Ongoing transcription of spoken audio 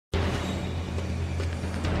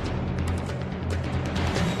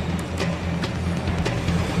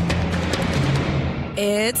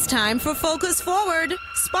It's time for Focus Forward,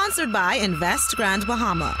 sponsored by Invest Grand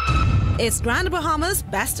Bahama. It's Grand Bahama's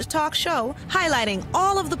best talk show, highlighting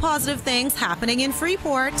all of the positive things happening in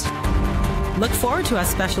Freeport. Look forward to our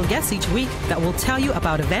special guests each week that will tell you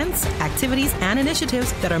about events, activities, and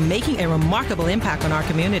initiatives that are making a remarkable impact on our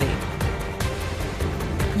community.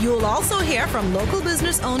 You'll also hear from local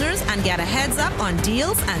business owners and get a heads up on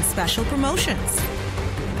deals and special promotions.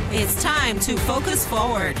 It's time to Focus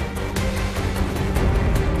Forward.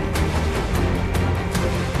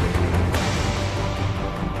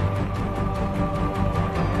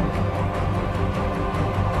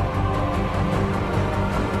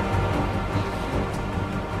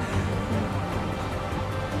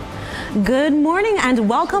 Good morning and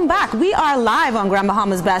welcome back. We are live on Grand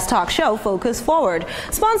Bahama's best talk show, Focus Forward,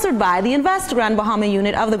 sponsored by the Invest Grand Bahama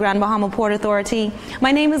unit of the Grand Bahama Port Authority.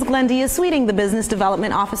 My name is Glendia Sweeting, the Business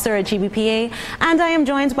Development Officer at GBPA, and I am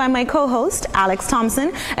joined by my co-host, Alex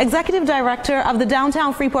Thompson, Executive Director of the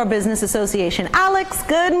Downtown Freeport Business Association. Alex,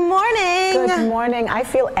 good morning. Good morning. I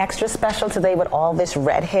feel extra special today with all this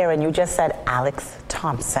red hair, and you just said Alex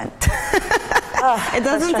Thompson. It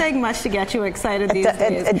doesn't take much to get you excited these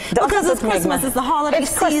days. Because it's Christmas, it's the holiday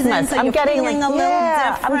season, so you're feeling a little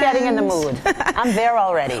different. I'm getting in the mood. I'm there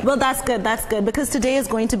already. Well, that's good, because today is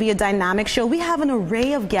going to be a dynamic show. We have an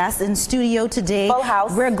array of guests in studio today. Full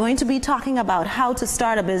house. We're going to be talking about how to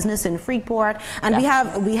start a business in Freeport, and we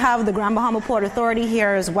have the Grand Bahama Port Authority here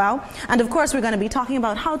as well. And of course, we're going to be talking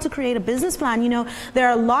about how to create a business plan. You know, there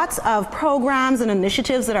are lots of programs and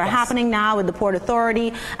initiatives that are happening now with the Port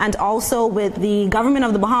Authority and also with the government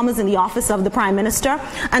of the Bahamas in the office of the Prime Minister.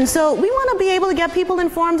 And so we want to be able to get people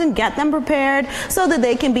informed and get them prepared so that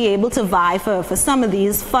they can be able to vie for some of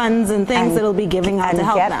these funds and things that will be giving out to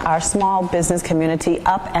help them. And get our small business community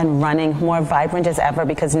up and running, more vibrant as ever,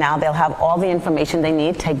 because now they'll have all the information they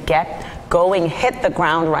need to get going, hit the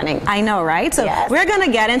ground running. I know, right? So we're going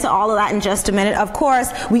to get into all of that in just a minute. Of course,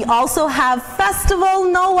 we also have Festival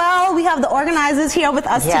Noel. We have the organizers here with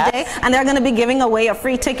us today, and they're going to be giving away a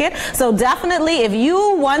free ticket. So definitely, if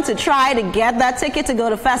you want to try to get that ticket to go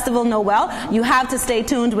to Festival Noel, you have to stay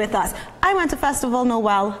tuned with us. I went to Festival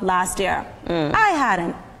Noel last year. I had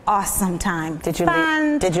an awesome time. Did you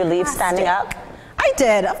leave standing up? I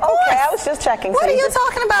did, of course. Okay, I was just checking. What are you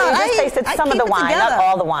talking about? So you just tasted some of the wine, not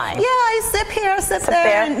all the wine. Yeah, I sip here, sip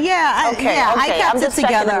there. And I kept I'm just it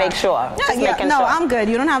together. Checking to make sure. No, I'm good.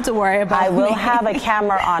 You don't have to worry about it. I will me. have a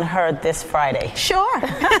camera on her this Friday. Sure.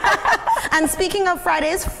 And speaking of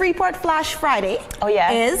Fridays, Freeport Flash Friday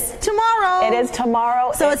is tomorrow. It is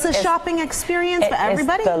tomorrow. So it's a shopping experience for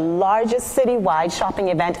everybody? It's the largest citywide shopping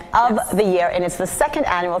event of the year, and it's the second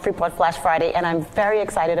annual Freeport Flash Friday, and I'm very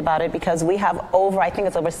excited about it because we have I think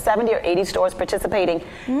it's over 70 or 80 stores participating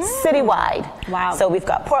citywide. Wow. So we've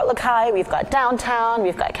got Port Lakai, we've got downtown,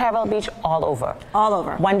 we've got Caravel Beach, all over. All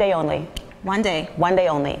over. One day only. One day. One day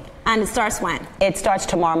only. And it starts when? It starts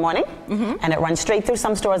tomorrow morning, and it runs straight through.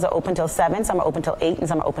 Some stores are open till 7, some are open till 8, and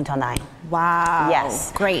some are open till 9. Wow.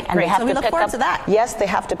 Yes. Great. And they have so we look forward to that. Yes, they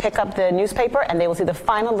have to pick up the newspaper, and they will see the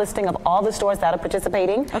final listing of all the stores that are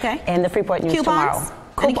participating in the Freeport News tomorrow.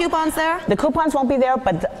 Any coupons there? The coupons won't be there,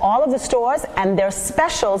 but all of the stores and their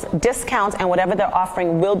specials, discounts, and whatever they're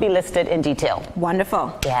offering will be listed in detail.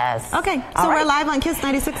 Wonderful. Yes. Okay, so we're live on KISS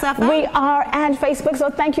 96 FM. We are, and Facebook,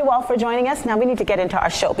 so thank you all for joining us. Now we need to get into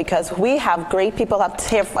our show because we have great people up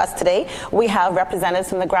here for us today. We have representatives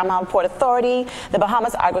from the Grand Bahama Port Authority, the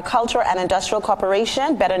Bahamas Agriculture and Industrial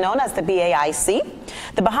Corporation, better known as the BAIC,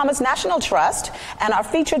 the Bahamas National Trust, and our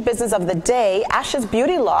featured business of the day, Ash's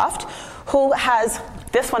Beauty Loft, who has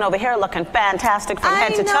this one over here looking fantastic from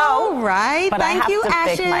head to toe. Right? But Thank you, I have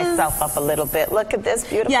to Ashes. pick myself up a little bit. Look at this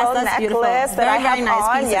beautiful necklace beautiful. that I have very nice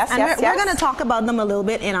on. Pieces. Yes, and we're going to talk about them a little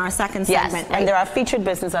bit in our second segment. And they're our featured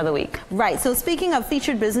business of the week. Right. So speaking of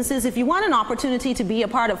featured businesses, if you want an opportunity to be a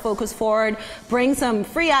part of Focus Forward, bring some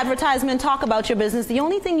free advertisement, talk about your business, the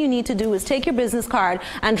only thing you need to do is take your business card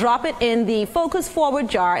and drop it in the Focus Forward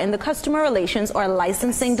jar in the Customer Relations or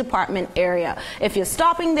Licensing Department area. If you're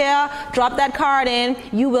stopping there, drop that card in.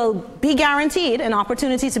 You will be guaranteed an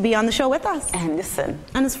opportunity to be on the show with us. And listen.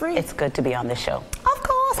 And it's free. It's good to be on this show. Of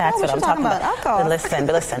course. That's what I'm talking about. Of course. But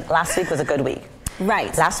listen. Last week was a good week.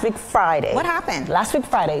 Right. Last week, Friday. What happened? Last week,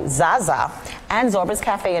 Friday, Zaza and Zorba's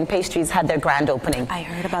Cafe and Pastries had their grand opening. I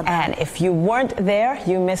heard about that. And if you weren't there,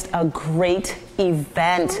 you missed a great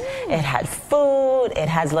event. It had food, it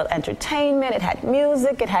had little entertainment, it had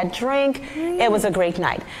music, it had drink. It was a great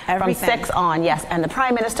night. Everything. From 6 on, yes. And the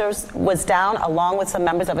Prime Minister was down along with some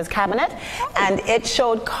members of his cabinet, and it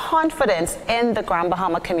showed confidence in the Grand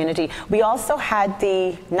Bahama community. We also had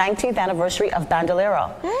the 19th anniversary of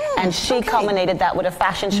Bandolero, and she culminated that with a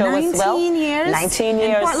fashion show as well. 19 years? 19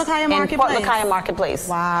 years. In Port Lacaya Marketplace. In Port Lacaya Marketplace.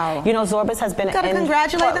 Wow. You know, Zorbas has been Gotta in...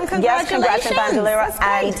 congratulate them. Yes, congrats to Bandolero. That's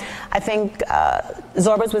great. And I think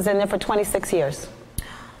Zorbas was in there for 26 years.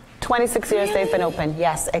 26 years they've been open.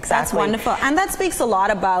 Yes, exactly. That's wonderful. And that speaks a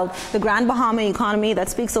lot about the Grand Bahama economy. That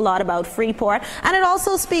speaks a lot about Freeport. And it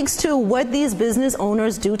also speaks to what these business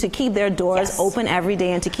owners do to keep their doors open every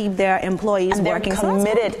day and to keep their employees and working. They're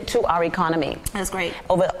committed to our economy. That's great.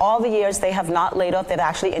 Over all the years, they have not laid off. They've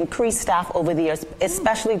actually increased staff over the years,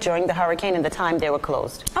 especially during the hurricane and the time they were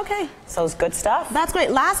closed. Okay. So it's good stuff. That's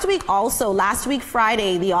great. Last week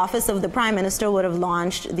Friday, the Office of the Prime Minister would have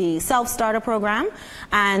launched the Self-Starter Program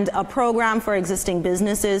and a program for existing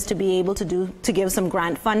businesses to be able to give some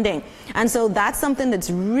grant funding. And so that's something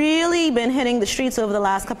that's really been hitting the streets over the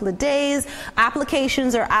last couple of days.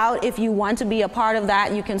 Applications are out. If you want to be a part of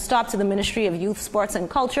that, you can stop to the Ministry of Youth, Sports and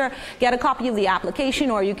Culture, get a copy of the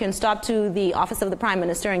application, or you can stop to the Office of the Prime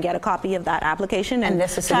Minister and get a copy of that application. And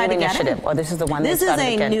this is a new initiative, or this is the one that started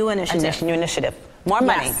again? This is a new initiative. New initiative. More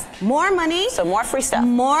money. Yes. More money. So more free stuff.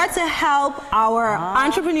 More to help our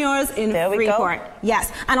entrepreneurs in Freeport.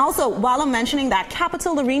 Yes. And also, while I'm mentioning that,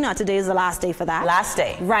 Capital Arena, today is the last day for that. Last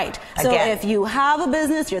day. Right. So if you have a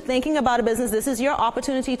business, you're thinking about a business, this is your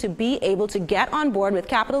opportunity to be able to get on board with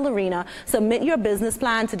Capital Arena. Submit your business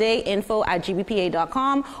plan today,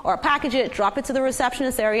 info@gbpa.com, or package it, drop it to the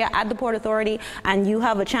receptionist area at the Port Authority, and you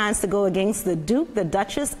have a chance to go against the Duke, the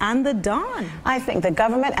Duchess, and the Don. I think the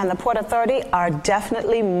government and the Port Authority are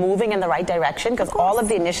definitely moving in the right direction, because all of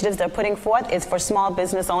the initiatives they're putting forth is for small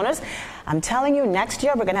business owners. I'm telling you, next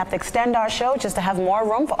year we're going to have to extend our show just to have more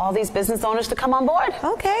room for all these business owners to come on board.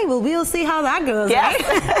 Okay, well, we'll see how that goes. Yes.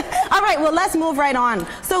 Right? All right, well, let's move right on.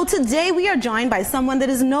 So today we are joined by someone that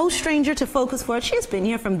is no stranger to Focus Forward. She's been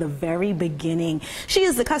here from the very beginning. She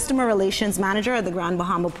is the Customer Relations Manager at the Grand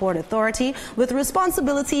Bahama Port Authority with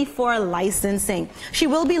responsibility for licensing. She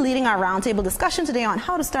will be leading our roundtable discussion today on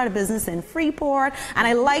how to start a business in Freeport, and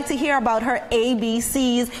I'd like to hear about her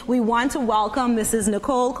ABCs. We want to welcome Mrs.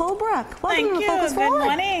 Nicole Colebrook. Thank you. Good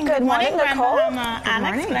morning. Good morning, Nicole.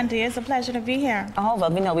 Alex, Glendale, it's a pleasure to be here. Oh, well,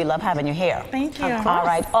 we know we love having you here. Thank you. All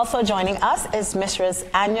right. Also joining us is Mrs.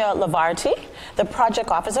 Anya Lavarti, the Project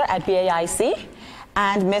Officer at BAIC,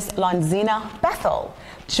 and Miss Lonzina Bethel,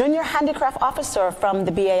 Junior Handicraft Officer from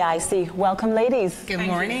the BAIC. Welcome, ladies. Good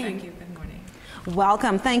morning. Thank you.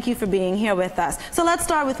 Welcome. Thank you for being here with us. So let's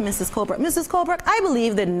start with Mrs. Colebrook. Mrs. Colebrook, I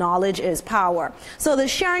believe that knowledge is power. So the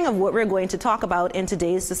sharing of what we're going to talk about in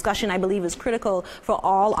today's discussion, I believe, is critical for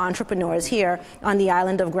all entrepreneurs here on the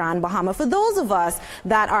island of Grand Bahama. For those of us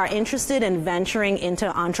that are interested in venturing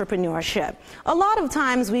into entrepreneurship, a lot of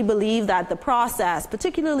times we believe that the process,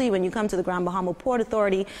 particularly when you come to the Grand Bahama Port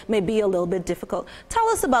Authority, may be a little bit difficult. Tell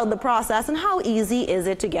us about the process and how easy is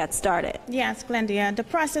it to get started? Yes, Glendale, the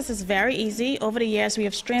process is very easy. Over the years, we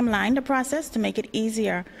have streamlined the process to make it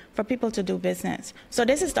easier for people to do business. So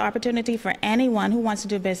this is the opportunity for anyone who wants to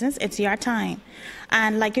do business. It's your time.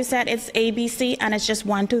 And like you said, it's ABC, and it's just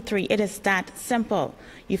 1, 2, 3. It is that simple.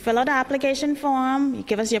 You fill out the application form, you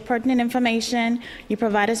give us your pertinent information, you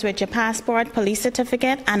provide us with your passport, police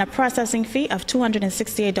certificate, and a processing fee of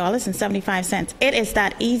 $268.75. It is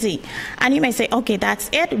that easy. And you may say, okay, that's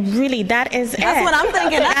it? Really, that is it? That's what I'm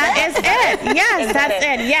thinking. That is it. Yes, that's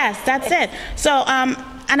it. Yes, that's it. So,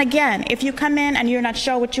 and again, if you come in and you're not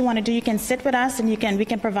sure what you want to do, you can sit with us and we can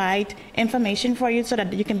provide information for you so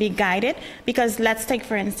that you can be guided. Because let's take,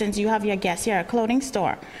 for instance, you have your guests here, a clothing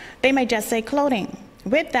store. They may just say clothing.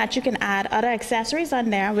 With that, you can add other accessories on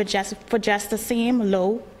there for just the same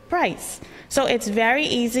low price. So it's very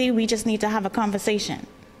easy. We just need to have a conversation.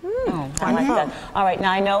 Oh, I like that. All right,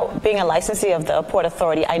 now I know, being a licensee of the Port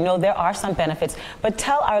Authority, I know there are some benefits, but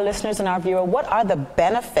tell our listeners and our viewer, what are the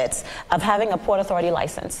benefits of having a Port Authority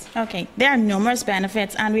license? Okay, there are numerous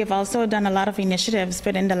benefits, and we've also done a lot of initiatives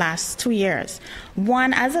within the last 2 years.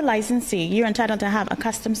 One, as a licensee, you're entitled to have a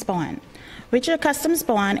custom spawn. With your custom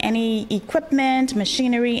spawn, any equipment,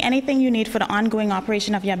 machinery, anything you need for the ongoing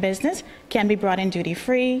operation of your business can be brought in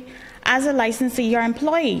duty-free. as a licensee, your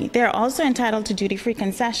employee, they're also entitled to duty-free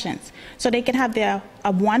concessions. So they can have their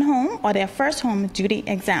one home or their first home duty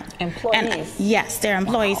exempt. Employees? Yes, they're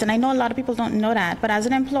employees. Wow. And I know a lot of people don't know that, but as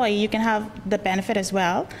an employee, you can have the benefit as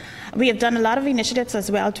well. We have done a lot of initiatives as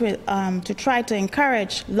well to try to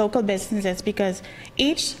encourage local businesses, because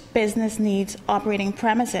each business needs operating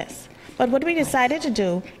premises. But what we decided to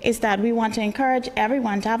do is that we want to encourage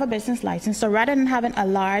everyone to have a business license. So rather than having a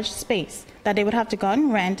large space that they would have to go out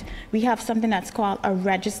and rent, we have something that's called a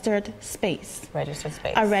registered space. Registered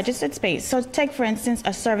space. A registered space. So take, for instance,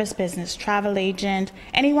 a service business, travel agent,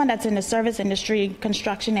 anyone that's in the service industry,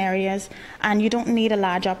 construction areas, and you don't need a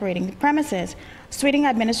large operating premises. Sweeting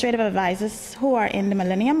Administrative Advisors, who are in the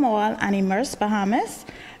Millennium Mall and Immerse Bahamas,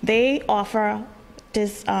 they offer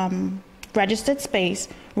this registered space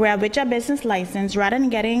where, with your business license, rather than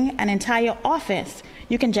getting an entire office,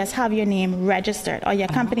 you can just have your name registered or your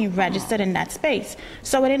company registered in that space.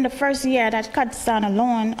 So within the first year, that cuts down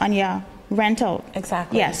alone on your rental.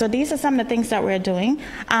 Exactly. Yeah, so these are some of the things that we're doing.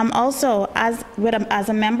 Also, as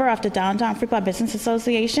a member of the Downtown Freeport Business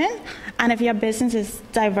Association, and if your business is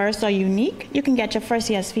diverse or unique, you can get your first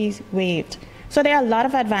year's fees waived. So there are a lot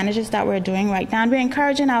of advantages that we're doing right now, and we're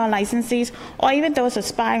encouraging our licensees, or even those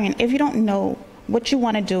aspiring, if you don't know what you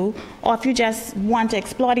want to do, or if you just want to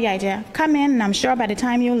explore the idea, come in, and I'm sure by the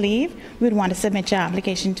time you leave, we'd want to submit your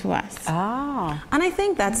application to us. Ah. And I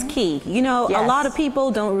think that's key. You know, Yes. a lot of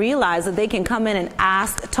people don't realize that they can come in and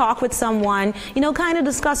ask, talk with someone, you know, kind of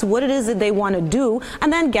discuss what it is that they want to do,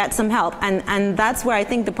 and then get some help. And that's where I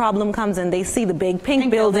think the problem comes in. They see the big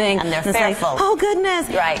pink building, and they're it's like, fearful. oh goodness.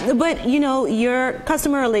 Right. But, you know, your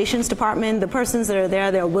customer relations department, the persons that are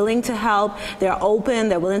there, they're willing to help, they're open,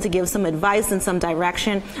 they're willing to give some advice and some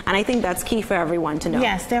direction, and I think that's key for everyone to know.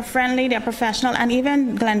 Yes, they're friendly, they're professional, and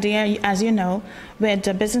even Glendale, as you know, with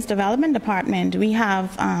the business development department, we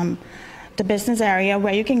have the business area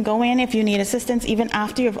where you can go in if you need assistance even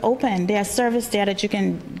after you've opened. There's service there that you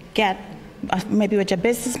can get maybe with your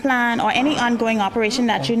business plan or any ongoing operation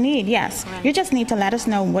that you need. Yes, you just need to let us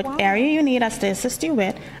know what area you need us to assist you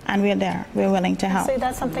with, and we're there. We're willing to help. See,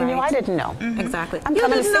 that's something new I didn't know. Exactly. I'm You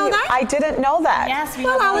coming to didn't see know you. that? I didn't know that. Yes, we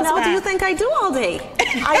Well, know Alice, that. what do you think I do all day?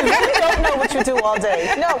 I really don't know what you do all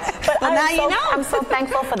day. No, but Well, now you know. I'm so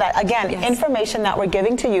thankful for that. Again, Yes. information that we're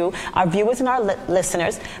giving to you, our viewers and our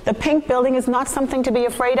listeners. The pink building is not something to be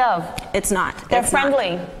afraid of. It's not. They're It's not.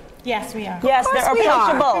 friendly. Yes, we are. Yes, course they're we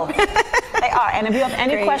are. approachable. They are. And if you have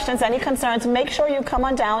any Great. questions, any concerns, make sure you come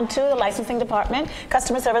on down to the licensing department,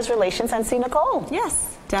 customer service relations, and see Nicole.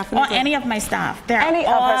 Yes, Or definitely. any of my staff. They're Any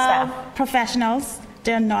of all her staff. professionals.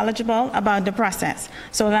 They're knowledgeable about the process.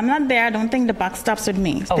 So if I'm not there, don't think the buck stops with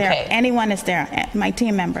me. Okay. Anyone is there. My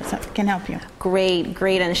team members can help you. Great,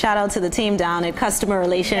 great. And shout out to the team down at Customer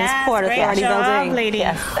Relations, Yes, Port great Authority job, Building. lady.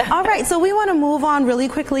 All right, so we want to move on really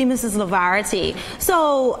quickly, Mrs. Lavarity.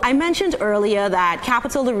 So I mentioned earlier that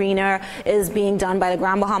Capitol Arena is being done by the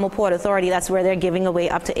Grand Bahama Port Authority. That's where they're giving away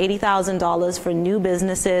up to $80,000 for new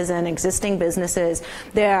businesses and existing businesses.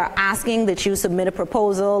 They're asking that you submit a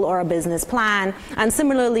proposal or a business plan. And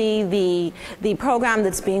similarly, the program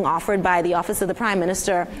that's being offered by the Office of the Prime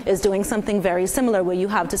Minister is doing something very similar, where you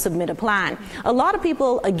have to submit a plan. A lot of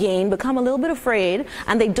people, again, become a little bit afraid,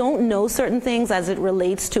 and they don't know certain things as it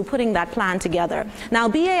relates to putting that plan together. Now,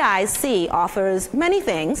 BAIC offers many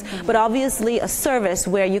things, but obviously a service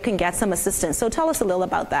where you can get some assistance. So tell us a little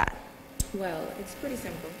about that. Well, it's pretty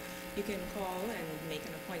simple. You can call and make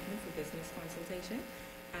an appointment for business consultation,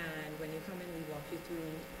 and when you come in, we walk you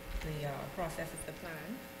through the process of the plan.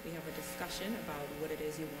 We have a discussion about what it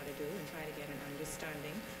is you want to do and try to get an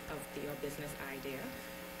understanding of your business idea.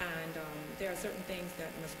 And there are certain things that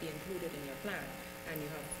must be included in your plan. And you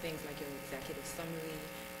have things like your executive summary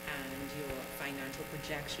and your financial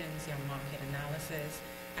projections, your market analysis,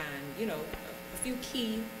 and, you know, a few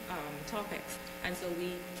key topics. And so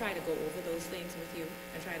we try to go over those things with you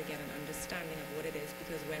and try to get an understanding of what it is,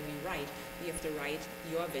 because when we write, we have to write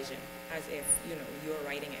your vision as if, you know, you're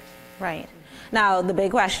writing it. Right. Now, the big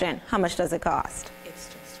question, how much does it cost? It's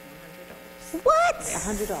just $100. What?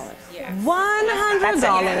 $100. Yeah.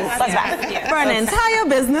 $100 Plus that. for an entire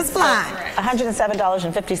business plan.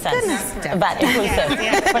 $107.50. That inclusive.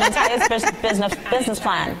 For an entire business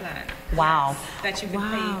plan. Wow. That you can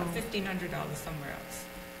pay $1,500 somewhere else.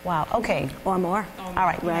 Wow. Okay. Or more. All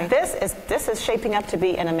right. This is shaping up to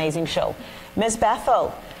be an amazing show. Ms.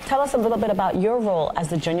 Bethel, tell us a little bit about your role as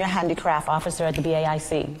the Junior Handicraft Officer at the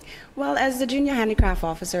BAIC. Well, as the Junior Handicraft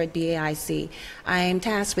Officer at BAIC, I am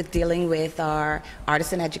tasked with dealing with our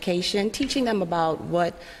artisan education, teaching them about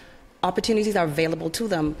what opportunities are available to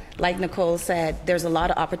them. Like Nicole said, there's a lot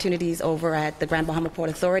of opportunities over at the Grand Bahama Port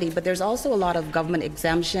Authority, but there's also a lot of government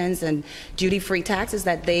exemptions and duty-free taxes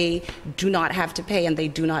that they do not have to pay, and they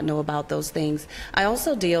do not know about those things. I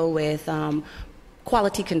also deal with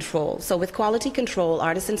quality control. So with quality control,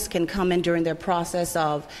 artisans can come in during their process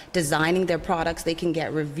of designing their products. They can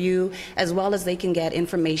get review, as well as they can get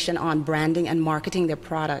information on branding and marketing their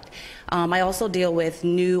product. I also deal with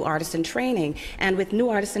new artisan training. And with new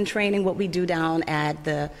artisan training, what we do down at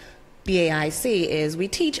the BAIC is we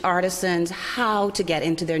teach artisans how to get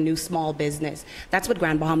into their new small business. That's what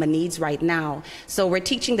Grand Bahama needs right now. So we're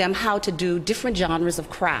teaching them how to do different genres of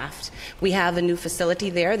craft. We have a new facility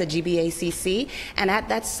there, the GBPA, and at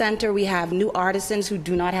that center we have new artisans who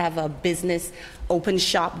do not have a business open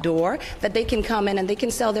shop door, that they can come in and they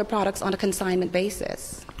can sell their products on a consignment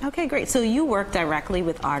basis. Okay, great. So you work directly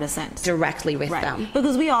with artisans? Directly with them.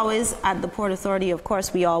 Because we always, at the Port Authority, of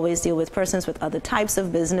course, we always deal with persons with other types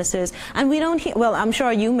of businesses. And we don't hear, well, I'm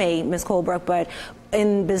sure you may, Ms. Colebrook, but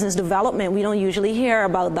in business development, we don't usually hear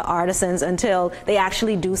about the artisans until they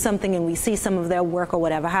actually do something and we see some of their work or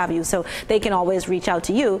whatever have you. So they can always reach out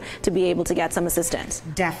to you to be able to get some assistance.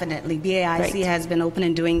 Definitely. BAIC has been open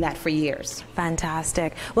and doing that for years.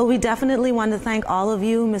 Fantastic. Well, we definitely want to thank all of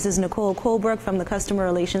you, Mrs. Nicole Colebrook from the Customer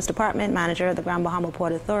Relations Department, Manager of the Grand Bahama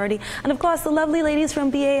Port Authority, and of course the lovely ladies from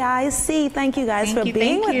BAIC. Thank you guys for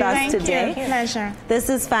being with us today. Pleasure. This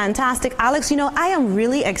is fantastic. Alex, you know, I am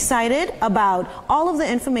really excited about all of the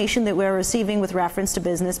information that we're receiving with reference to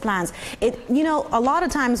business plans. You know, a lot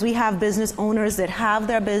of times we have business owners that have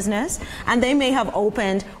their business and they may have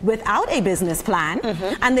opened without a business plan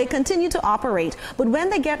and they continue to operate. But when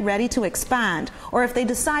they get ready to expand, or if they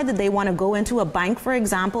decide that they want to go into a bank, for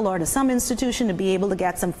example, or to some institution to be able to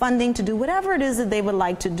get some funding to do whatever it is that they would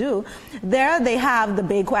like to do, there they have the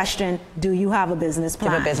big question, do you have a business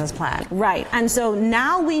plan? Do you have a business plan? Right. And so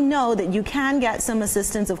now we know that you can get some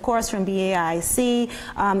assistance, of course, from BAIC.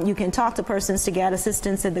 You can talk to persons to get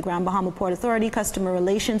assistance at the Grand Bahama Port Authority, customer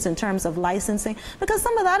relations in terms of licensing, because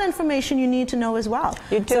some of that information you need to know as well.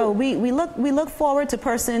 You do. So we look forward to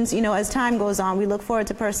persons, you know, as time goes on, we look forward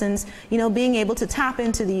to persons, you know, being able to tap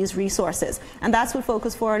into these resources. And that's what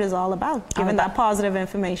Focus Forward is all about, giving that positive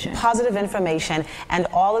information. Positive information and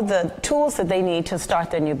all of the tools that they need to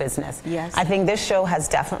start their new business. Yes. I think this show has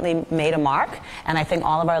definitely made a mark, and I think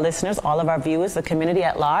all of our listeners, all of our viewers, the community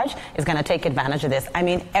at large is going to take advantage of this. I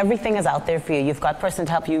mean, everything is out there for you. You've got a person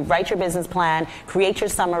to help you write your business plan, create your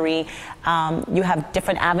summary. You have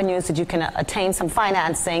different avenues that you can attain some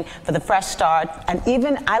financing for the fresh start. And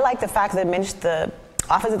even, I like the fact that the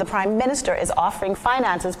Office of the Prime Minister is offering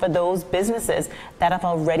finances for those businesses that have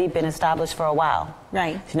already been established for a while.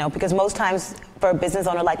 Right. You know, because most times for a business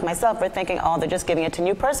owner like myself, we're thinking, oh, they're just giving it to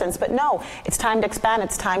new persons. But no, it's time to expand,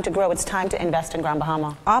 it's time to grow, it's time to invest in Grand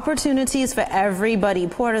Bahama. Opportunities for everybody,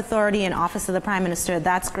 Port Authority and Office of the Prime Minister,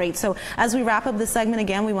 that's great. So as we wrap up this segment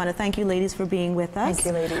again, we want to thank you ladies for being with us. Thank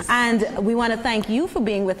you, ladies. And we want to thank you for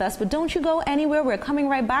being with us, but don't you go anywhere. We're coming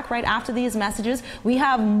right back right after these messages. We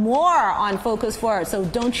have more on Focus Forward, so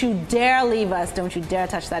don't you dare leave us. Don't you dare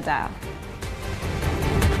touch that dial.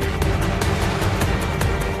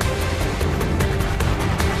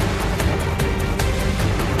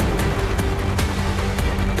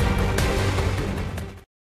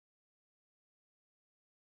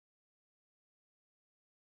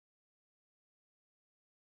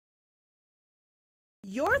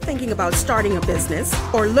 You're thinking about starting a business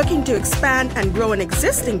or looking to expand and grow an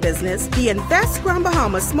existing business, the Invest Grand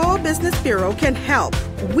Bahama Small Business Bureau can help.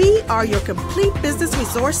 We are your complete business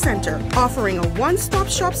resource center, offering a one-stop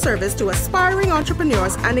shop service to aspiring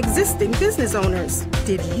entrepreneurs and existing business owners.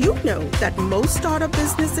 Did you know that most startup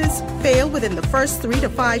businesses fail within the first 3 to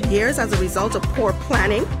 5 years as a result of poor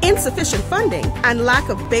planning, insufficient funding, and lack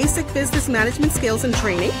of basic business management skills and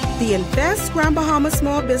training? The Invest Grand Bahama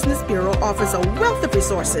Small Business Bureau offers a wealth of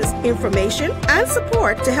resources, information, and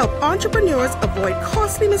support to help entrepreneurs avoid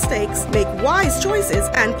costly mistakes, make wise choices,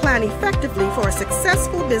 and plan effectively for a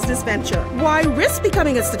successful business venture. Why risk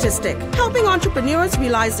becoming a statistic? Helping entrepreneurs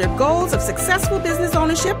realize their goals of successful business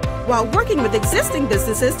ownership while working with existing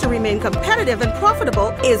businesses to remain competitive and profitable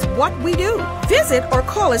is what we do. Visit or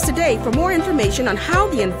call us today for more information on how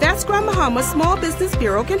the Invest Grand Bahama Small Business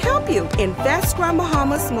Bureau can help you. Invest Grand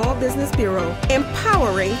Bahama Small Business Bureau,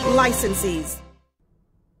 empowering licensees.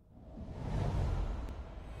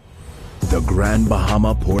 The Grand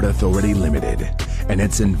Bahama Port Authority Limited and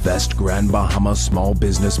its Invest Grand Bahama Small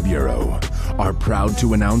Business Bureau are proud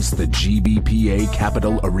to announce the GBPA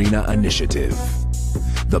Capital Arena Initiative.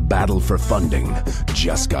 The battle for funding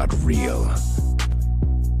just got real.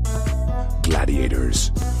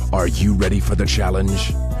 Gladiators, Are you ready for the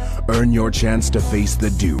challenge? Earn your chance to face the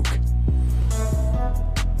Duke,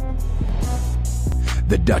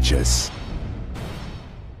 the Duchess,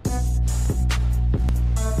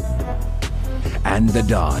 and the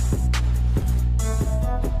Don.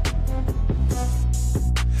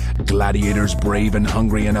 Gladiators brave and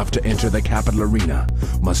hungry enough to enter the Capitol Arena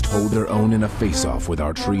must hold their own in a face-off with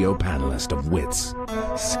our trio panelist of wits,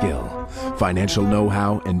 skill, financial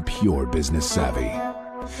know-how, and pure business savvy.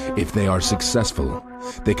 If they are successful,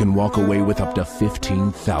 they can walk away with up to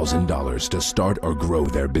 $15,000 to start or grow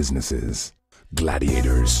their businesses.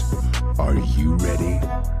 Gladiators, are you ready?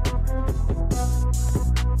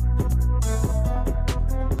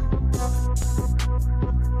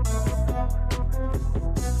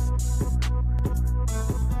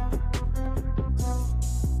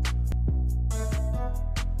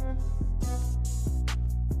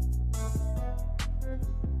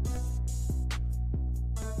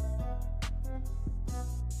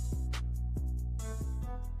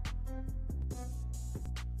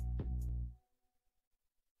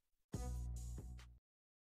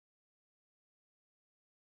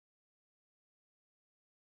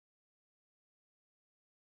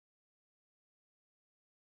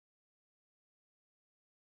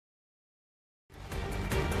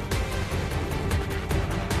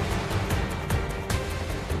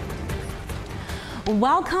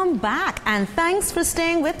 Welcome back, and thanks for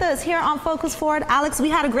staying with us here on Focus Forward. Alex, we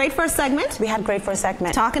had a great first segment. We had a great first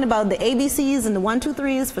segment. Talking about the ABCs and the 1, 2,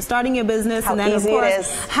 3s for starting your business. How and then, easy of course, it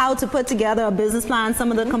is. how to put together a business plan, some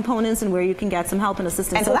of the components, and where you can get some help and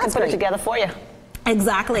assistance. And so who that's can put great. it together for you.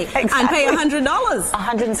 Exactly. And pay $100.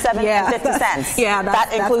 $107.50. Yeah,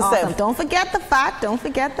 that's inclusive. Awesome. Don't forget the VAT. Don't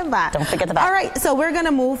forget the VAT. Don't forget the VAT. All right, so we're going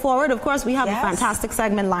to move forward. Of course, we have a fantastic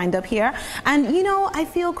segment lined up here. And, you know, I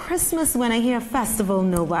feel Christmas when I hear Festival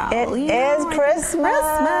Noel. It is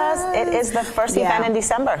Christmas. It is the first event in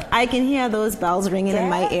December. I can hear those bells ringing in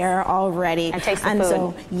my ear already. And taste the food.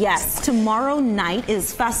 So, yes, tomorrow night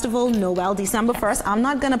is Festival Noel, December 1st. I'm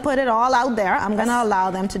not going to put it all out there. I'm going to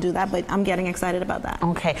allow them to do that, but I'm getting excited about that.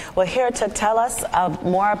 Okay. Well, here to tell us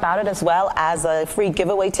more about it, as well as a free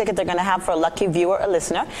giveaway ticket they're going to have for a lucky viewer or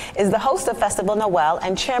listener, is the host of Festival Noel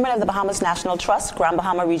and chairman of the Bahamas National Trust, Grand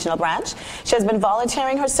Bahama Regional Branch. She has been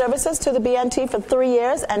volunteering her services to the BNT for 3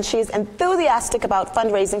 years, and she's enthusiastic about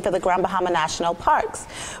fundraising for the Grand Bahama National Parks.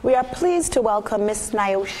 We are pleased to welcome Miss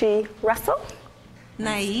Naoshi Russell.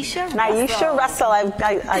 Naisha Russell.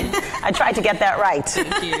 I tried to get that right.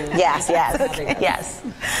 Thank you. Yes. Yes.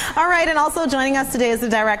 All right, and also joining us today is the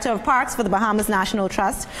Director of Parks for the Bahamas National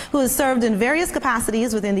Trust, who has served in various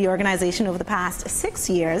capacities within the organization over the past 6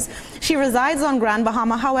 years. She resides on Grand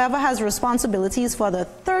Bahama, however, has responsibilities for the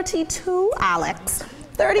 32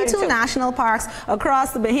 national parks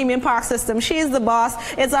across the Bahamian park system. She's the boss.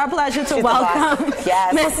 It's our pleasure to welcome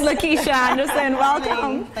Miss Lakeisha Anderson.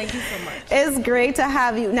 Welcome. Thank you so much. It's great to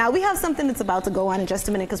have you. Now, we have something that's about to go on in just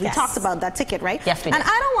a minute because we talked about that ticket, right? Yes, we did. And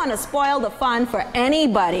I don't want to spoil the fun for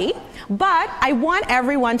anybody, but I want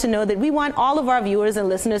everyone to know that we want all of our viewers and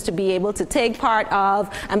listeners to be able to take part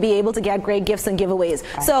of and be able to get great gifts and giveaways.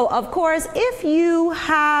 Right. So, of course, if you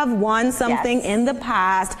have won something in the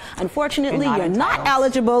past, unfortunately, you're not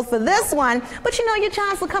eligible for this one, but you know your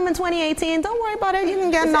chance will come in 2018. Don't worry about it. You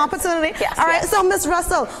can get an opportunity. All right, so Ms.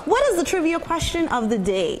 Russell, what is the trivia question of the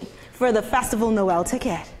day for the Festival Noel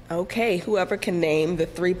ticket? Okay, whoever can name the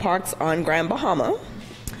 3 parks on Grand Bahama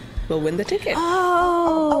will win the ticket. That's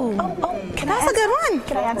a good one.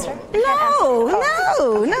 Can I answer?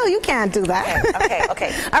 No, you can't do that.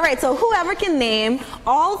 Okay. All right, so whoever can name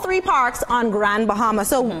all 3 parks on Grand Bahama.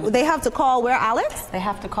 So they have to call where, Alex? They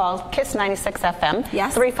have to call KISS 96 FM.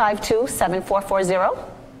 Yes. 352-7440.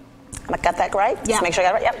 I got that right? Yeah. Just make sure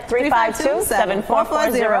I got it right. Yep.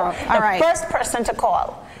 352-7440. All right. The first person to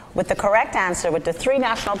call with the correct answer with the 3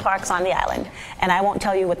 national parks on the island, and I won't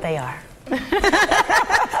tell you what they are.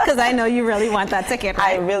 Because I know you really want that ticket,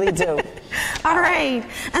 right? I really do. All right.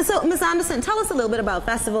 And so, Ms. Anderson, tell us a little bit about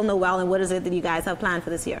Festival Noel and what is it that you guys have planned for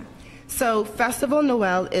this year? So Festival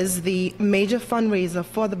Noel is the major fundraiser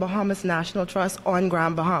for the Bahamas National Trust on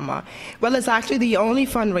Grand Bahama. Well, it's actually the only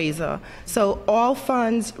fundraiser. So all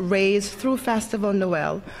funds raised through Festival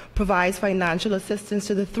Noel provides financial assistance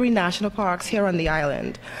to the 3 national parks here on the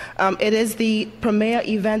island. It is the premier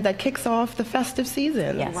event that kicks off the festive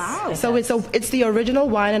season. Yes. Wow. So it's the original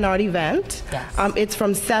wine and art event. Yes. It's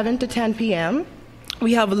from 7 to 10 p.m.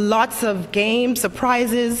 We have lots of games,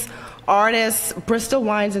 surprises, artists, Bristol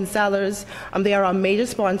Wines and Cellars. They are our major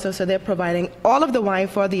sponsor, so they're providing all of the wine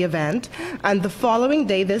for the event. And the following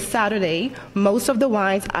day, this Saturday, most of the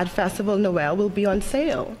wines at Festival Noel will be on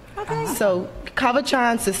sale. Okay. So have a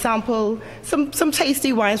chance to sample some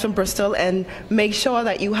tasty wines from Bristol and make sure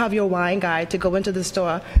that you have your wine guide to go into the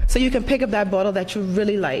store so you can pick up that bottle that you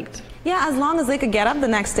really liked. Yeah, as long as they could get up the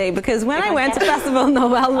next day, because when I went to Festival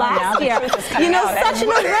Noel last year, you know, such an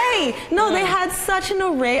array. No, they had such an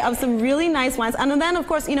array of some really nice wines. And then, of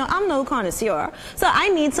course, you know, I'm no connoisseur, so I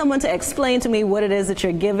need someone to explain to me what it is that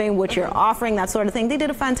you're giving, what you're offering, that sort of thing. They did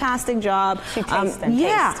a fantastic job. She tasted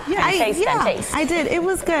and taste. I did. It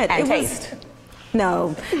was good. And taste.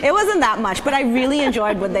 No, it wasn't that much, but I really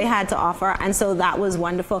enjoyed what they had to offer, and so that was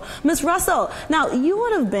wonderful. Ms. Russell, now you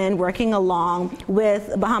would have been working along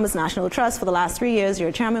with Bahamas National Trust for the last 3 years.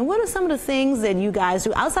 You're chairman. What are some of the things that you guys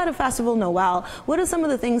do outside of Festival Noel? What are some of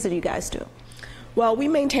the things that you guys do? Well, we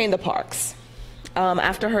maintain the parks.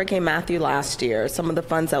 After Hurricane Matthew last year, some of the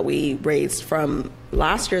funds that we raised from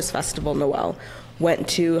last year's Festival Noel went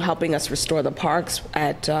to helping us restore the parks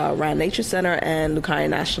at Rand Nature Center and Lucaya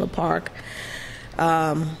National Park.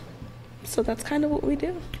 So that's kind of what we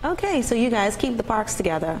do. Okay, so you guys keep the parks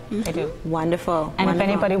together. They do. Wonderful. And wonderful. if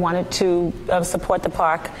anybody wanted to support the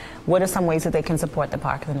park, what are some ways that they can support the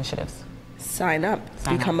park initiatives? Sign up.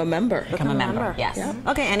 Become a member. Become a member. Yes. Yeah.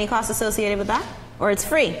 Okay, any costs associated with that? Or it's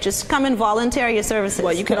free? Just come and volunteer your services.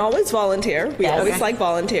 Well, you can always volunteer. We always like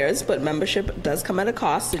volunteers, but membership does come at a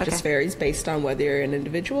cost. It just varies based on whether you're an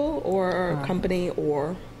individual or a company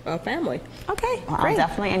or a family. Okay, well, I'll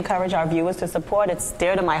definitely encourage our viewers to support. It's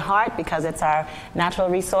dear to my heart because it's our natural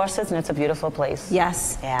resources and it's a beautiful place.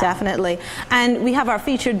 Yes, definitely. And we have our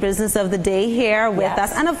featured business of the day here with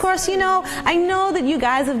us. And of course, you know, I know that you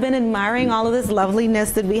guys have been admiring all of this loveliness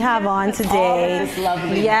that we have on today. All of this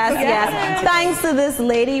loveliness. Yes. Thanks to this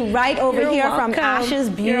lady right over here from Ash's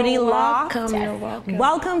Beauty Loft. You're welcome.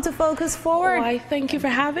 Welcome to Focus Forward. Why, thank you for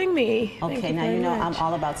having me. Okay, now you know I'm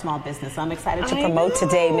all about small business. So I'm excited to promote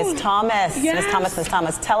today Ms. Thomas. Yes. Ms.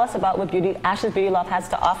 Thomas, tell us about what Ash's Beauty Loft has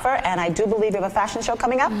to offer, and I do believe you have a fashion show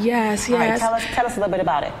coming up? Yes. All right, tell us a little bit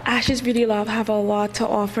about it. Ash's Beauty Loft have a lot to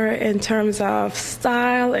offer in terms of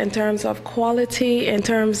style, in terms of quality, in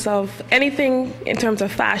terms of anything, in terms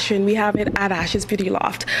of fashion. We have it at Ash's Beauty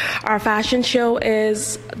Loft. Our fashion show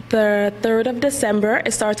is the 3rd of December.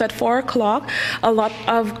 It starts at 4 o'clock. A lot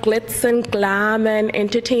of glitz and glam and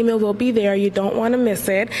entertainment will be there. You don't want to miss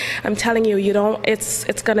it. I'm telling you,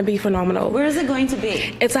 it's going to be phenomenal. Where is it going to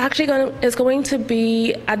be? It's actually going to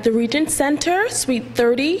be at the Regent Center, Suite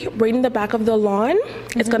 30, right in the back of the lawn.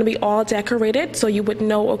 It's going to be all decorated, so you would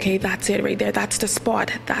know, okay, that's it right there. That's the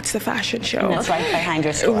spot. That's the fashion show. And that's right behind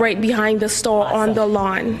your store. Right behind the store on the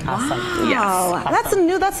lawn. Awesome. Yes. Awesome.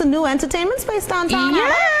 That's a new entertainment space downtown.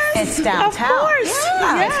 Yes. It's downtown. Of course.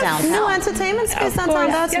 Yeah. It's downtown. New entertainment space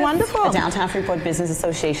downtown. That's wonderful. The Downtown Freeport Business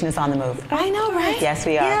Association is on the move. I know, right? Yes,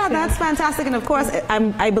 we are. Yeah, that's fantastic. And of course,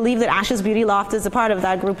 I believe that Ash's Beauty Loft is a part of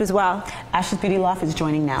that group as well. Ash's Beauty Loft is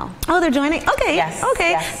joining now. Oh, they're joining? Okay. Yes.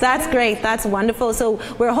 Okay. Yes. That's great. That's wonderful. So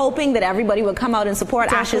we're hoping that everybody will come out and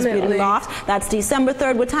support Ash's Beauty Loft. That's December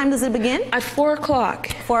 3rd. What time does it begin? At 4 o'clock.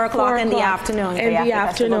 4 o'clock in the afternoon. In the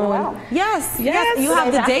afternoon. Yes. You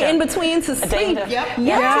have the day in between to sleep.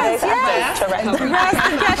 Yes.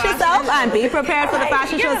 Rest yourself and be prepared for the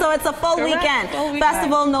fashion show. So it's a full weekend.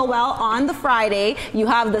 Festival Noel on the Friday. You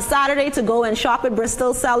have the Saturday to go and shop at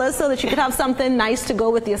Bristol Cellars so that you could have something nice to go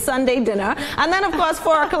with your Sunday dinner. And then, of course,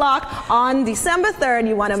 4 o'clock on December 3rd,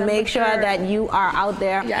 you want to make sure that you are out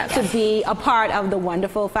there to be a part of the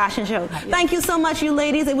wonderful fashion show. Thank you so much, you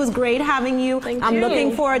ladies. It was great having you. I'm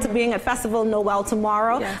looking forward to being at Festival Noel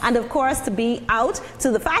tomorrow. And, of course, to be out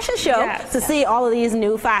to the fashion show to see all of these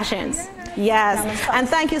new fashions. Yes. And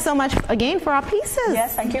thank you so much again for our pieces.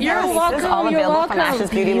 Yes, thank you for You're our pieces. welcome. All available from Ash's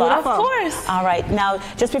Beauty Loft. Of course. All right. Now,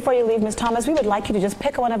 just before you leave, Ms. Thomas, we would like you to just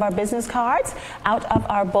pick one of our business cards out of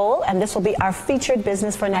our bowl, and this will be our featured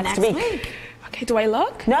business for next week. Okay, do I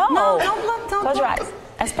look? No. Don't look. Don't Close look. your eyes.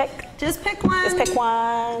 Let's pick. Just pick one. Just pick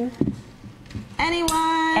one.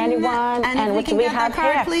 Anyone. And what do we have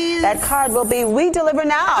card, here? Please? That card will be We Deliver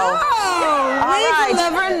Now. Oh, we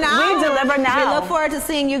deliver now. We deliver now. We look forward to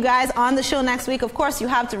seeing you guys on the show next week. Of course, you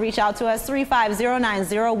have to reach out to us,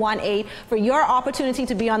 3509018, for your opportunity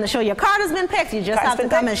to be on the show. Your card has been picked. You just have to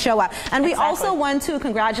come and show up. And we also want to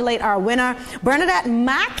congratulate our winner, Bernadette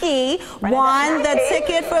Mackey, won the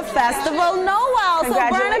ticket for Festival Noel. So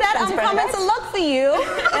Bernadette, I'm coming to look for you.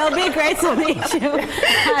 It'll be great to meet you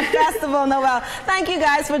at Festival Noel. Thank you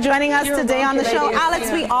guys for joining us today on the show. ladies.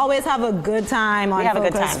 Alex, we always have a good time on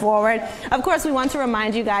Focus Forward. Of course, we want to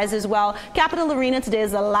remind you guys as well, Capital Arena today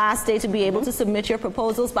is the last day to be able to submit your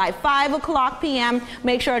proposals by 5 o'clock p.m.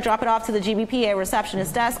 Make sure to drop it off to the GBPA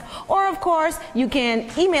receptionist desk, or of course, you can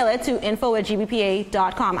email it to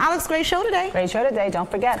info@gbpa.com. Alex, great show today. Great show today. Don't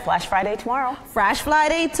forget, Flash Friday tomorrow. Flash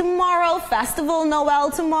Friday tomorrow, Festival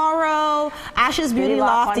Noel tomorrow, Ashes Beauty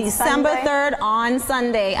Loft December 3rd on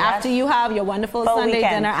Sunday, after you have your wonderful Sunday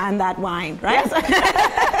dinner and that wine, right?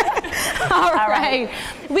 Yes. All right.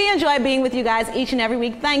 We enjoy being with you guys each and every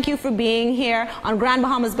week. Thank you for being here on Grand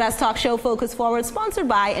Bahama's Best Talk Show, Focus Forward, sponsored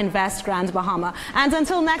by Invest Grand Bahama. And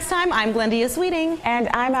until next time, I'm Glendia Sweeting. And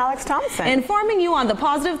I'm Alex Thompson. Informing you on the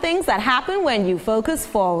positive things that happen when you focus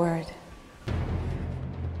forward.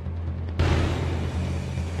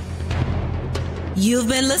 You've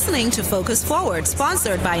been listening to Focus Forward,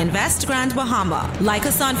 sponsored by Invest Grand Bahama. Like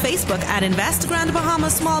us on Facebook at Invest Grand Bahama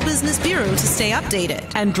Small Business Bureau to stay updated.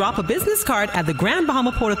 And drop a business card at the Grand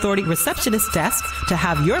Bahama Port Authority receptionist desk to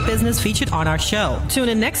have your business featured on our show. Tune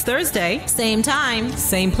in next Thursday, same time,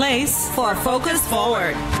 same place, for Focus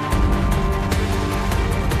Forward.